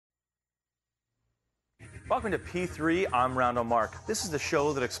Welcome to P3, I'm Randall Mark. This is the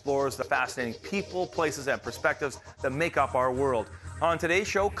show that explores the fascinating people, places, and perspectives that make up our world. On today's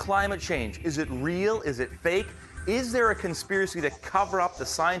show, climate change. Is it real? Is it fake? Is there a conspiracy to cover up the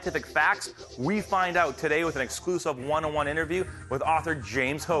scientific facts? We find out today with an exclusive one-on-one interview with author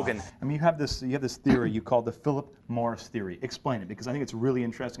James Hoggan. I mean, you have this theory you call the Philip Morris theory. Explain it, because I think it's really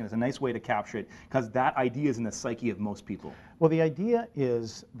interesting. It's a nice way to capture it, because that idea is in the psyche of most people. Well, the idea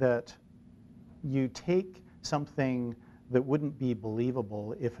is that you take something that wouldn't be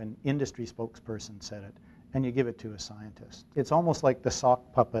believable if an industry spokesperson said it, and you give it to a scientist. It's almost like the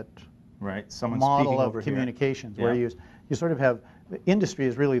sock puppet model of communications, where you sort of have, the industry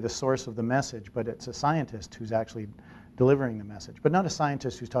is really the source of the message, but it's a scientist who's actually delivering the message, but not a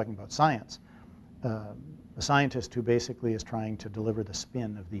scientist who's talking about science. A scientist who basically is trying to deliver the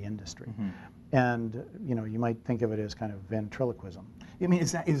spin of the industry. Mm-hmm. And you might think of it as kind of ventriloquism. I mean,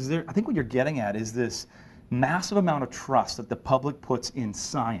 is there, I think what you're getting at is this massive amount of trust that the public puts in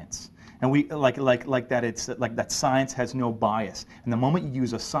science. And we like that it's like that science has no bias. And the moment you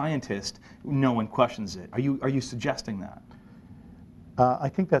use a scientist, no one questions it. Are you suggesting that? I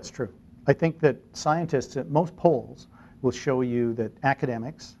think that's true. I think that scientists at most polls will show you that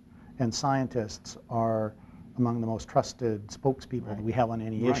academics and scientists are among the most trusted spokespeople that we have on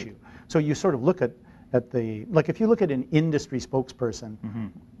any issue. So you sort of look at the, like if you look at an industry spokesperson,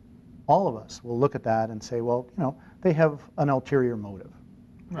 all of us will look at that and say, well, they have an ulterior motive.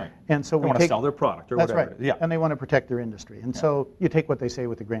 Right. And so they want to sell their product or whatever. That's right. Yeah. And they want to protect their industry. And so you take what they say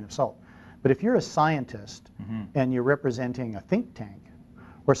with a grain of salt. But if you're a scientist and you're representing a think tank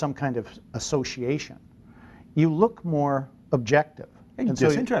or some kind of association, you look more objective. And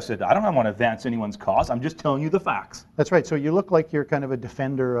disinterested. I don't want to advance anyone's cause. I'm just telling you the facts. That's right. So you look like you're kind of a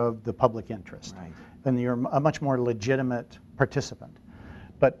defender of the public interest. Right. And you're a much more legitimate participant.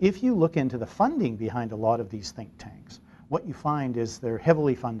 But if you look into the funding behind a lot of these think tanks, what you find is they're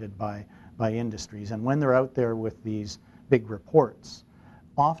heavily funded by industries. And when they're out there with these big reports,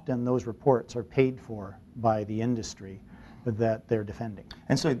 often those reports are paid for by the industry that they're defending.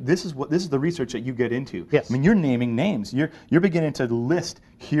 And so this is the research that you get into. Yes. I mean, you're naming names. You're beginning to list,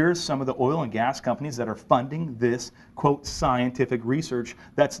 here's some of the oil and gas companies that are funding this, quote, scientific research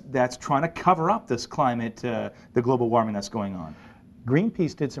that's trying to cover up this climate, the global warming that's going on.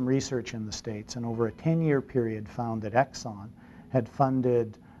 Greenpeace did some research in the States, and over a 10-year period found that Exxon had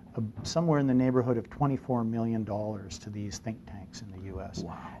funded somewhere in the neighborhood of $24 million to these think tanks in the U.S.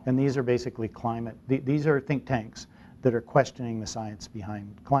 Wow. And these are basically these are think tanks that are questioning the science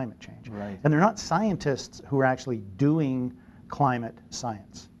behind climate change. Right. And they're not scientists who are actually doing climate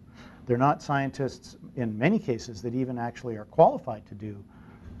science. They're not scientists, in many cases, that even actually are qualified to do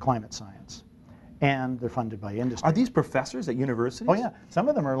climate science. And they're funded by industry. Are these professors at universities? Oh yeah, some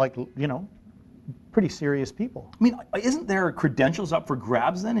of them are like, pretty serious people. I mean, isn't there credentials up for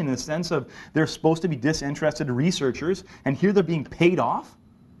grabs then, in the sense of they're supposed to be disinterested researchers, and here they're being paid off?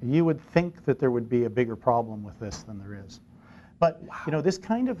 You would think that there would be a bigger problem with this than there is. But, this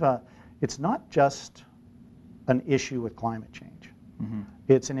kind of it's not just an issue with climate change.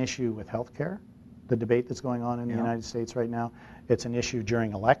 It's an issue with healthcare, the debate that's going on in the United States right now. It's an issue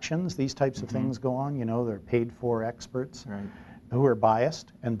during elections. These types of things go on. They're paid for experts who are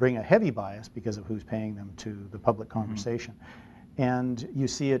biased and bring a heavy bias because of who's paying them to the public conversation. And you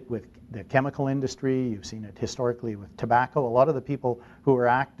see it with the chemical industry. You've seen it historically with tobacco. A lot of the people who are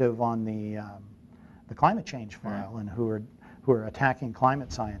active on the climate change file and who are attacking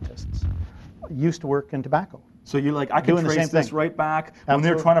climate scientists used to work in tobacco. So you're like, I can trace this right back when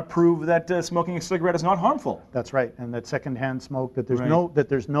they're trying to prove that smoking a cigarette is not harmful. That's right, and that secondhand smoke, that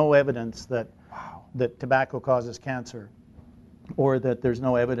there's no evidence that tobacco causes cancer, or that there's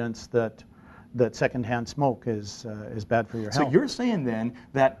no evidence that secondhand smoke is bad for your health. So you're saying then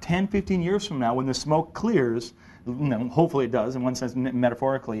that 10, 15 years from now, when the smoke clears, hopefully it does in one sense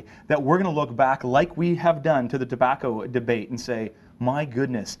metaphorically, that we're going to look back like we have done to the tobacco debate and say, my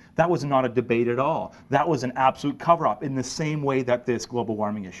goodness, that was not a debate at all. That was an absolute cover-up in the same way that this global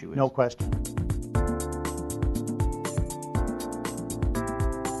warming issue is. No question.